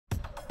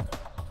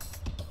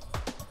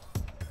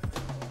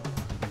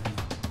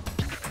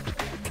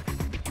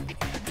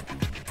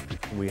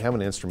We have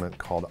an instrument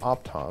called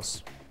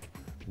Optos,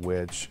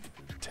 which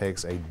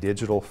takes a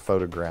digital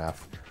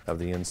photograph of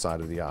the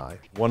inside of the eye.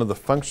 One of the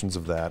functions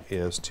of that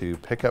is to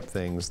pick up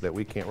things that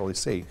we can't really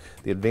see.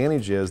 The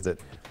advantage is that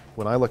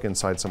when I look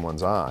inside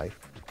someone's eye,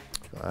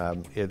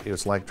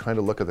 it's like trying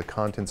to look at the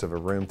contents of a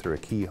room through a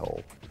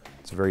keyhole.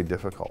 It's very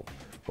difficult.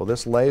 Well,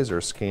 this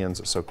laser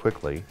scans so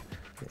quickly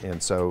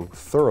and so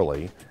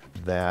thoroughly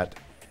that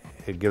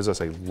it gives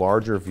us a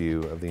larger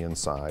view of the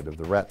inside of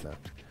the retina.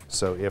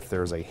 So if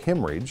there's a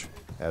hemorrhage,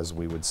 as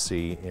we would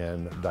see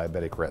in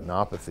diabetic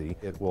retinopathy,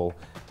 it will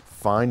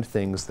find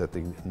things that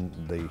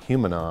the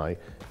human eye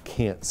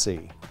can't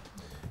see.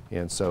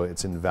 And so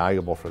it's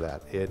invaluable for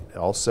that. It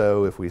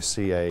also, if we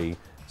see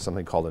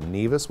something called a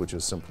nevus, which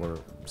is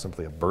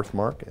simply a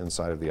birthmark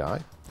inside of the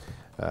eye,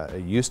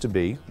 it used to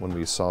be, when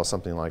we saw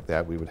something like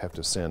that, we would have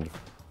to send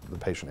the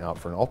patient out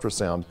for an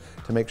ultrasound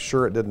to make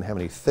sure it didn't have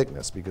any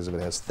thickness, because if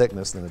it has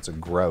thickness, then it's a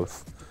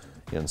growth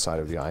inside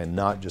of the eye and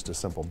not just a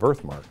simple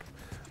birthmark.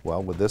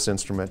 Well, with this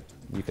instrument,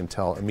 you can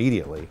tell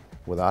immediately,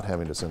 without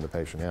having to send the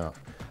patient out,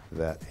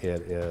 that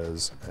it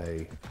is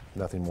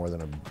nothing more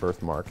than a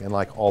birthmark. And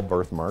like all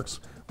birthmarks,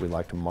 we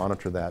like to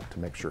monitor that to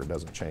make sure it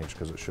doesn't change,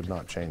 because it should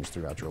not change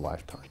throughout your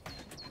lifetime.